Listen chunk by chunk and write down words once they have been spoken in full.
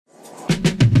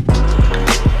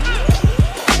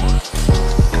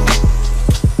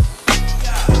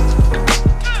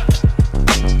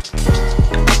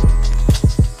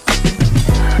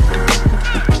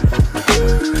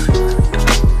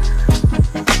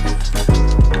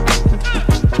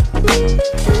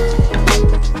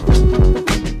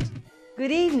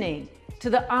to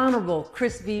the Honorable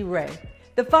Chris V. Ray,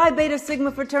 the Phi Beta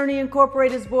Sigma Fraternity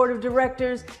Incorporated's Board of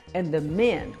Directors, and the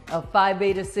men of Phi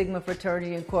Beta Sigma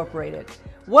Fraternity Incorporated.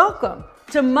 Welcome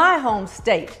to my home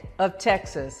state of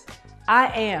Texas. I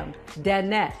am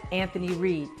Danette Anthony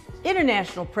Reed,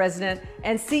 International President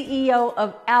and CEO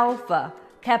of Alpha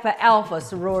Kappa Alpha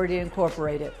Sorority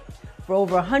Incorporated. For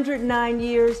over 109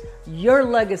 years, your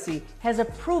legacy has a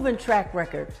proven track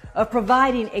record of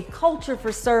providing a culture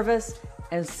for service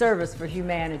and service for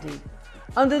humanity.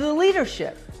 Under the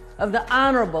leadership of the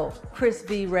Honorable Chris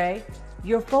V. Ray,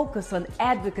 your focus on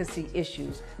advocacy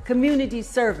issues, community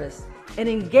service, and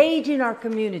engaging our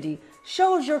community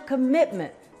shows your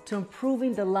commitment to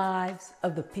improving the lives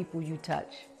of the people you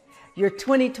touch. Your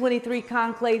 2023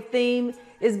 conclave theme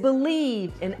is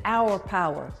Believe in Our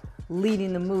Power,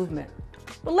 Leading the Movement.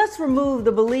 But let's remove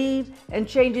the believe and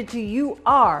change it to You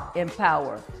Are in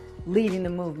Power, Leading the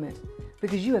Movement,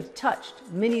 because you have touched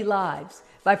many lives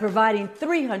by providing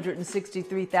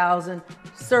 363,000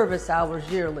 service hours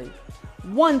yearly,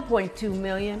 1.2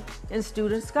 million in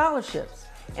student scholarships,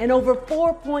 and over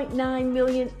 4.9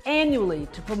 million annually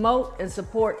to promote and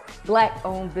support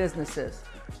Black-owned businesses,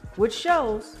 which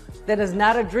shows that it's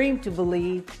not a dream to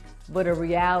believe, but a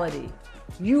reality.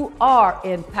 You are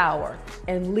in power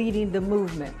and leading the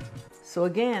movement. So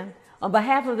again, on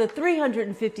behalf of the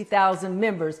 350,000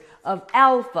 members of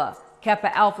Alpha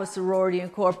Kappa Alpha Sorority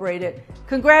Incorporated,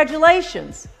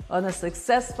 congratulations on a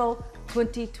successful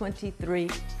 2023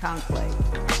 conclave.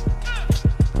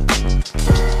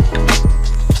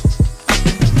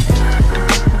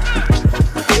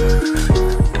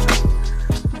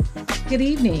 Good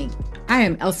evening. I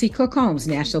am Elsie Cook-Holmes,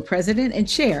 National President and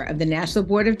Chair of the National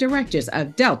Board of Directors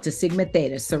of Delta Sigma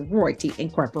Theta Sorority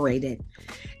Incorporated.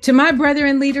 To my brother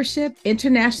in leadership,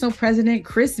 International President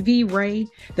Chris V. Ray,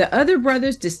 the other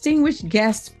brothers, distinguished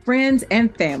guests, friends,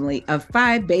 and family of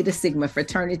Phi Beta Sigma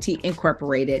Fraternity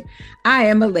Incorporated, I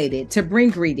am elated to bring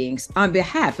greetings on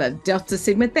behalf of Delta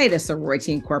Sigma Theta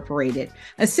Sorority Incorporated,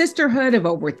 a sisterhood of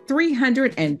over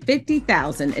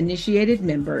 350,000 initiated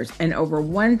members and over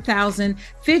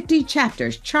 1,050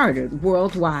 chapters chartered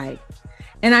worldwide.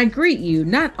 And I greet you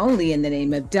not only in the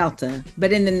name of Delta,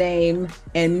 but in the name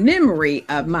and memory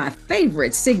of my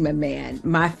favorite Sigma man,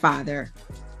 my father.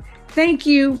 Thank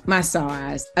you, my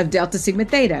SARs of Delta Sigma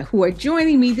Theta, who are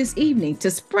joining me this evening to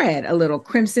spread a little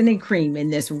crimson and cream in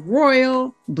this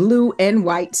royal blue and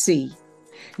white sea.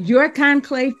 Your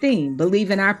conclave theme,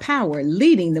 Believe in Our Power,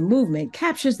 Leading the Movement,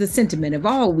 captures the sentiment of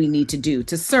all we need to do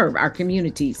to serve our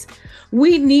communities.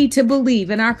 We need to believe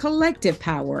in our collective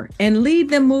power and lead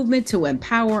the movement to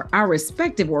empower our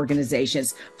respective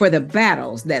organizations for the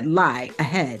battles that lie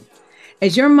ahead.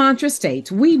 As your mantra states,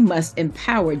 we must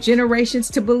empower generations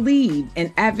to believe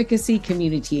in advocacy,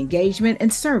 community engagement,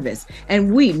 and service,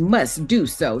 and we must do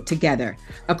so together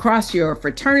across your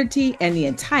fraternity and the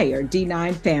entire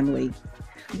D9 family.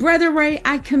 Brother Ray,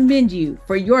 I commend you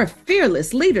for your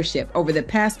fearless leadership over the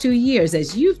past 2 years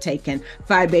as you've taken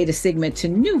Phi Beta Sigma to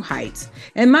new heights.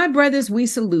 And my brothers, we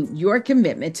salute your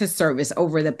commitment to service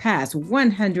over the past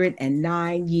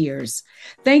 109 years.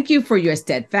 Thank you for your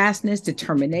steadfastness,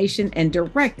 determination, and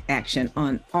direct action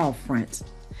on all fronts.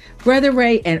 Brother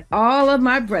Ray and all of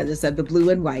my brothers of the blue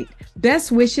and white,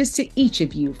 best wishes to each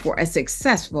of you for a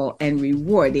successful and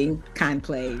rewarding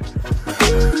conclave.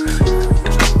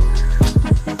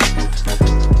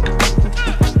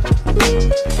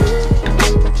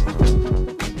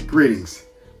 Greetings,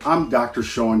 I'm Dr.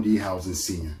 Sean D. Housen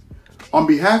Sr. On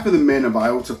behalf of the men of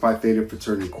Iota Phi Theta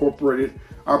Fraternity Incorporated,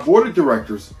 our board of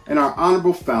directors, and our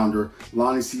honorable founder,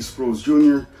 Lonnie C. Sproles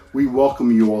Jr., we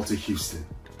welcome you all to Houston.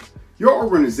 Your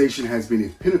organization has been a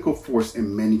pinnacle force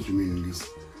in many communities.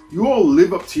 You all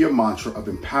live up to your mantra of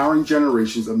empowering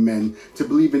generations of men to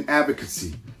believe in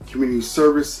advocacy, community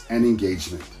service, and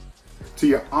engagement. To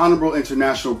your honorable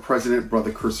international president,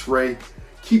 Brother Chris Ray,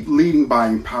 keep leading by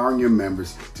empowering your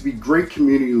members to be great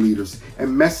community leaders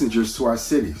and messengers to our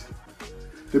cities.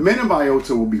 The men of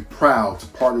Iota will be proud to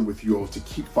partner with you all to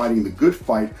keep fighting the good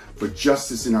fight for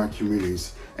justice in our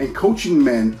communities and coaching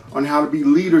men on how to be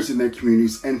leaders in their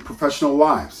communities and professional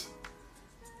lives.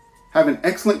 Have an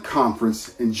excellent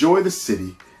conference, enjoy the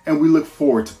city, and we look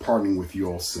forward to partnering with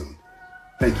you all soon.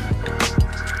 Thank you.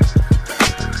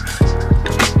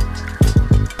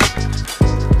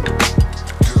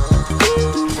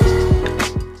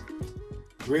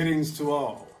 Greetings to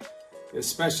all,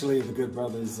 especially the good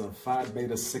brothers of Phi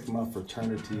Beta Sigma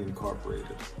Fraternity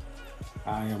Incorporated.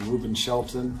 I am Reuben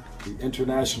Shelton, the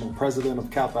International President of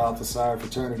Kappa Alpha Psi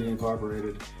Fraternity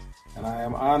Incorporated, and I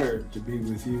am honored to be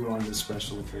with you on this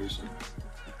special occasion.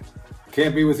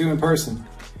 Can't be with you in person,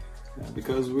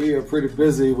 because we are pretty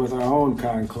busy with our own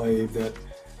conclave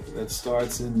that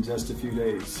starts in just a few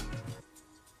days.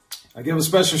 I give a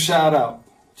special shout out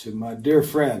to my dear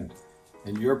friend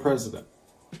and your president,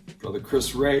 Brother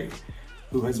Chris Ray,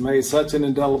 who has made such an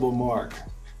indelible mark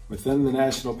within the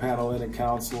National Panhellenic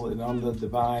Council and on the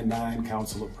Divine Nine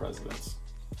Council of Presidents.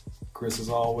 Chris has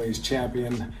always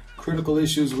championed critical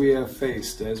issues we have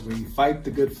faced as we fight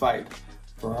the good fight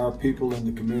for our people and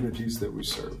the communities that we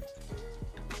serve.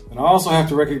 And I also have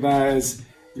to recognize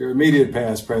your immediate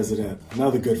past president,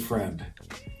 another good friend,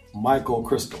 Michael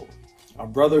Crystal, a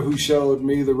brother who showed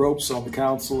me the ropes on the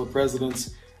Council of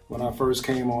Presidents when I first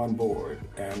came on board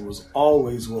and was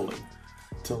always willing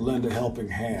to lend a helping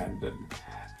hand. And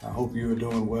I hope you are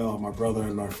doing well, my brother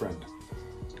and my friend.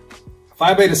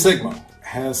 Phi Beta Sigma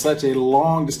has such a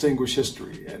long, distinguished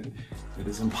history, and it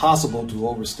is impossible to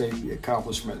overstate the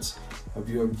accomplishments of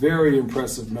your very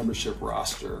impressive membership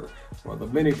roster or the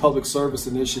many public service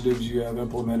initiatives you have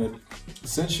implemented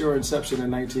since your inception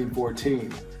in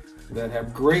 1914 that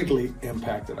have greatly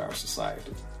impacted our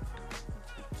society.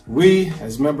 We,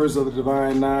 as members of the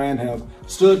Divine Nine, have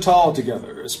stood tall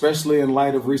together, especially in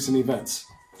light of recent events,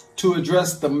 to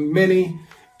address the many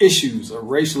issues of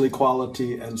racial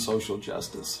equality and social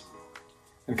justice.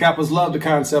 And Kappas love the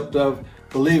concept of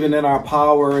believing in our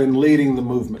power and leading the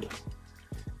movement.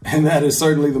 And that is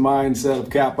certainly the mindset of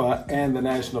Kappa and the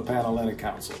National Panhellenic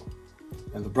Council.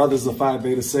 And the brothers of Phi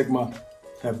Beta Sigma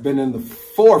have been in the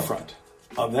forefront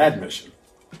of that mission.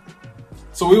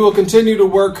 So we will continue to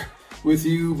work with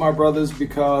you, my brothers,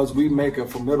 because we make a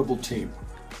formidable team.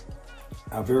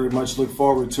 I very much look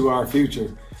forward to our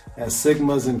future as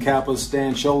Sigmas and Kappas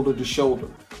stand shoulder to shoulder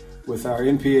with our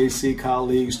NPAC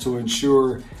colleagues to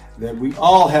ensure that we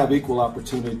all have equal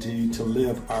opportunity to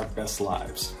live our best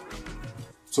lives.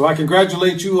 So I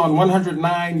congratulate you on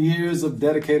 109 years of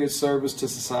dedicated service to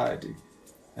society,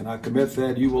 and I commit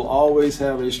that you will always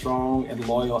have a strong and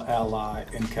loyal ally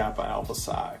in Kappa Alpha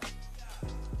Psi.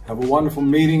 Have a wonderful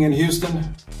meeting in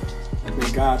Houston, and may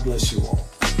God bless you all.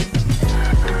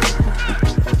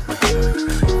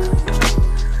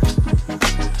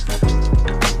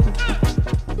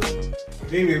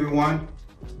 Good evening, everyone.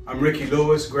 I'm Ricky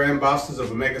Lewis, Grand Bosses of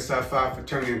Omega Psi Phi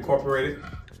Fraternity Incorporated.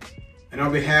 And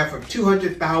on behalf of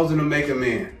 200,000 Omega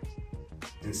men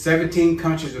in 17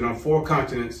 countries and on 4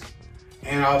 continents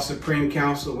and our Supreme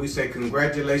Council, we say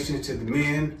congratulations to the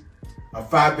men of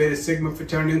Phi Beta Sigma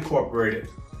Fraternity Incorporated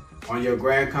on your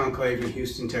Grand Conclave in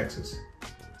Houston, Texas.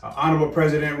 Honorable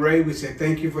President Ray, we say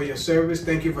thank you for your service,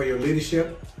 thank you for your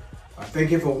leadership,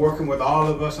 thank you for working with all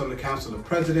of us on the Council of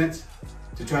Presidents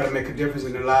to try to make a difference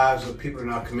in the lives of people in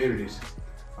our communities.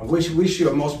 I wish you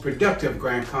a most productive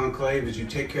Grand Conclave as you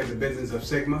take care of the business of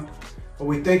Sigma. But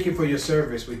we thank you for your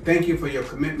service. We thank you for your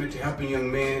commitment to helping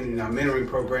young men in our mentoring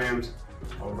programs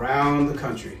around the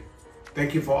country.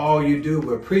 Thank you for all you do.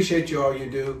 We appreciate you all you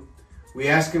do. We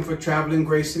asking for traveling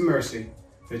grace and mercy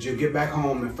that you get back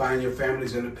home and find your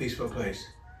families in a peaceful place.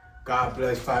 God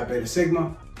bless Phi Beta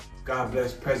Sigma. God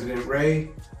bless President Ray.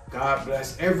 God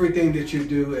bless everything that you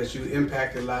do as you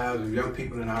impact the lives of young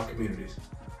people in our communities.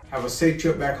 Have a safe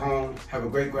trip back home. Have a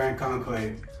great Grand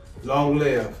Conclave. Long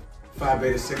live Phi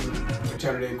Beta Sigma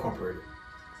Fraternity Incorporated.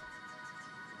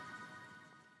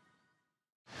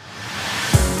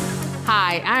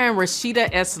 Hi, I am Rashida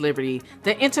S. Liberty,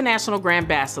 the International Grand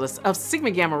Basilisk of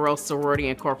Sigma Gamma Rho Sorority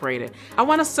Incorporated. I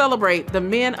want to celebrate the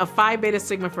men of Phi Beta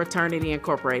Sigma Fraternity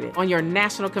Incorporated on your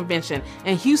national convention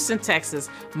in Houston, Texas,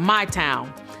 my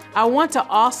town. I want to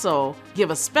also give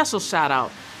a special shout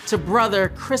out to Brother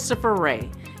Christopher Ray,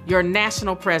 your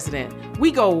national president.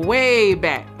 We go way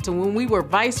back to when we were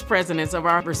vice presidents of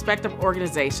our respective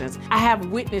organizations. I have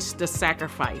witnessed the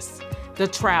sacrifice, the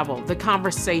travel, the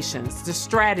conversations, the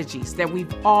strategies that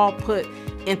we've all put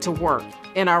into work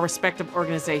in our respective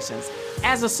organizations.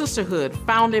 As a sisterhood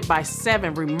founded by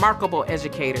 7 remarkable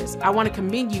educators, I want to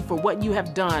commend you for what you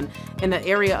have done in the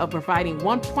area of providing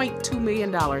 $1.2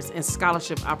 million in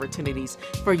scholarship opportunities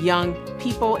for young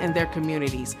people and their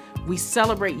communities. We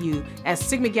celebrate you as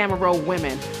Sigma Gamma Rho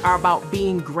women are about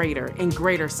being greater, and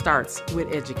greater starts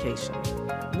with education.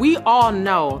 We all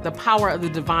know the power of the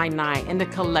Divine Nine and the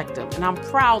collective, and I'm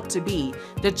proud to be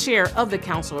the chair of the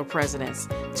Council of Presidents.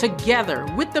 Together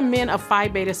with the men of Phi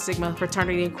Beta Sigma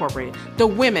Fraternity Incorporated, the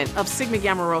women of Sigma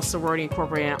Gamma Rho Sorority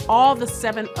Incorporated, and all the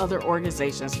 7 other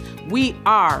organizations, we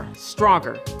are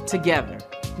stronger together.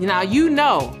 Now, you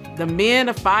know the men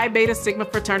of Phi Beta Sigma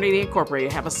Fraternity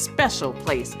Incorporated have a special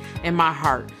place in my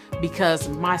heart because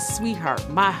my sweetheart,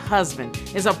 my husband,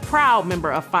 is a proud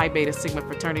member of Phi Beta Sigma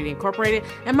Fraternity Incorporated,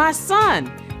 and my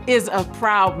son is a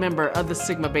proud member of the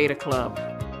Sigma Beta Club.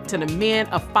 to the men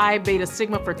of Phi Beta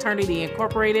Sigma Fraternity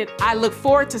Incorporated. I look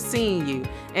forward to seeing you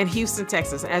in Houston,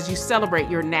 Texas, as you celebrate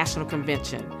your national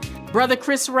convention. Brother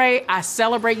Chris Ray, I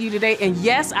celebrate you today. And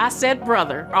yes, I said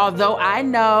brother, although I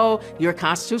know you're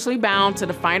constitutionally bound to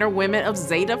the finer women of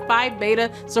Zeta Phi Beta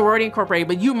Sorority Incorporated,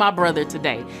 but you my brother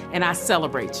today, and I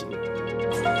celebrate you.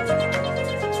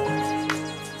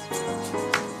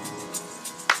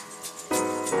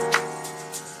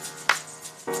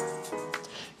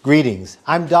 Greetings.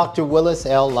 I'm Dr. Willis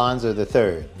L. Lonzo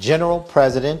III, General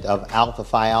President of Alpha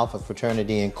Phi Alpha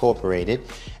Fraternity Incorporated,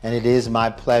 and it is my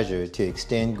pleasure to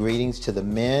extend greetings to the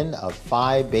men of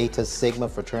Phi Beta Sigma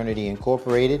Fraternity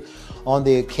Incorporated on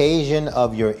the occasion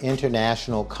of your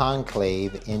international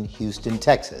conclave in Houston,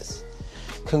 Texas.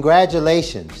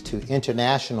 Congratulations to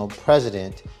International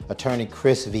President Attorney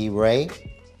Chris V. Ray,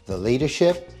 the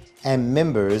leadership, and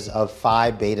members of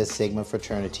Phi Beta Sigma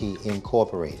Fraternity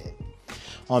Incorporated.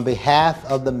 On behalf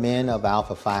of the men of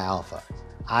Alpha Phi Alpha,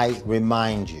 I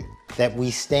remind you that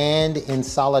we stand in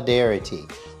solidarity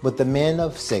with the men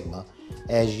of Sigma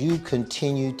as you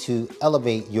continue to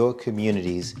elevate your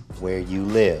communities where you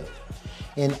live.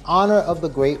 In honor of the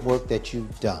great work that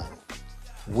you've done,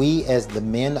 we as the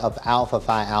men of Alpha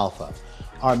Phi Alpha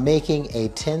are making a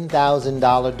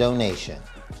 $10,000 donation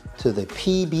to the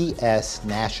PBS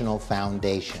National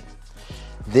Foundation.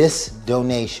 This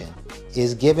donation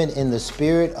is given in the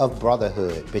spirit of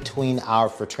brotherhood between our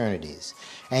fraternities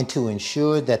and to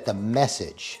ensure that the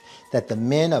message that the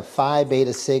men of Phi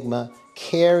Beta Sigma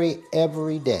carry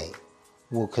every day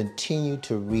will continue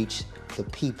to reach the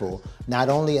people not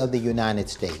only of the United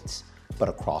States, but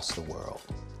across the world.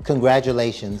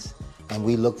 Congratulations, and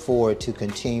we look forward to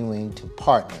continuing to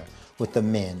partner with the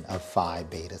men of Phi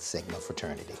Beta Sigma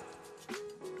Fraternity.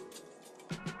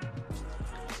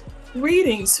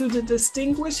 Greetings to the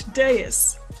distinguished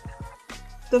dais,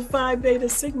 the Phi Beta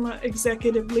Sigma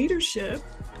executive leadership,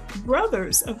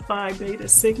 brothers of Phi Beta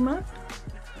Sigma,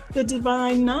 the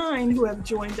Divine Nine who have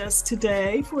joined us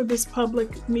today for this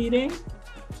public meeting,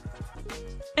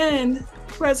 and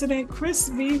President Chris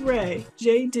V. Ray,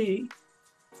 JD.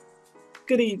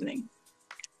 Good evening.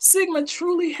 Sigma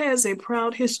truly has a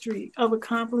proud history of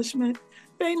accomplishment,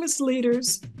 famous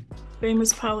leaders,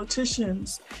 famous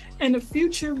politicians, and a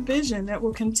future vision that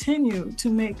will continue to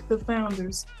make the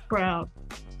founders proud.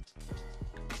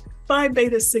 Phi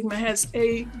Beta Sigma has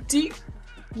a deep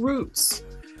roots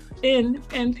in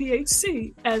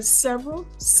NPHC, as several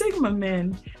Sigma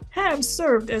men have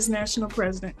served as national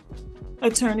president.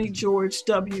 Attorney George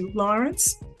W.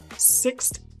 Lawrence,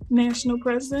 6th national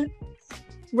president.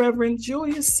 Reverend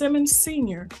Julius Simmons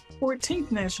Sr.,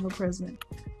 14th national president.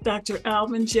 Dr.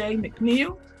 Alvin J.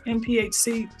 McNeil,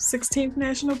 NPHC 16th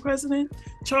National President,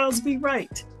 Charles B.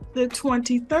 Wright, the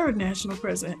 23rd National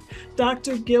President,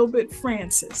 Dr. Gilbert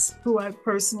Francis, who I've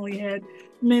personally had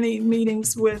many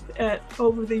meetings with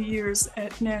over the years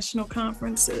at national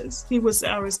conferences. He was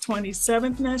our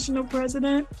 27th National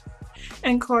President,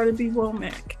 and Carter B.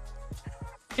 Womack,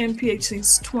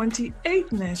 NPHC's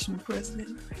 28th National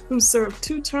President, who served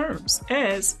 2 terms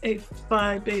as a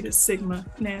Phi Beta Sigma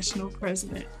National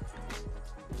President.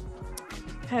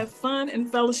 Have fun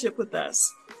and fellowship with us.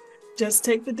 Just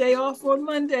take the day off on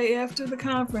Monday after the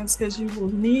conference, because you will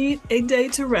need a day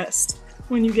to rest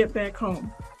when you get back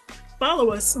home.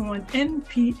 Follow us on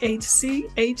NPHC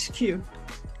HQ.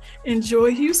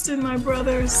 Enjoy Houston, my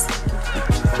brothers.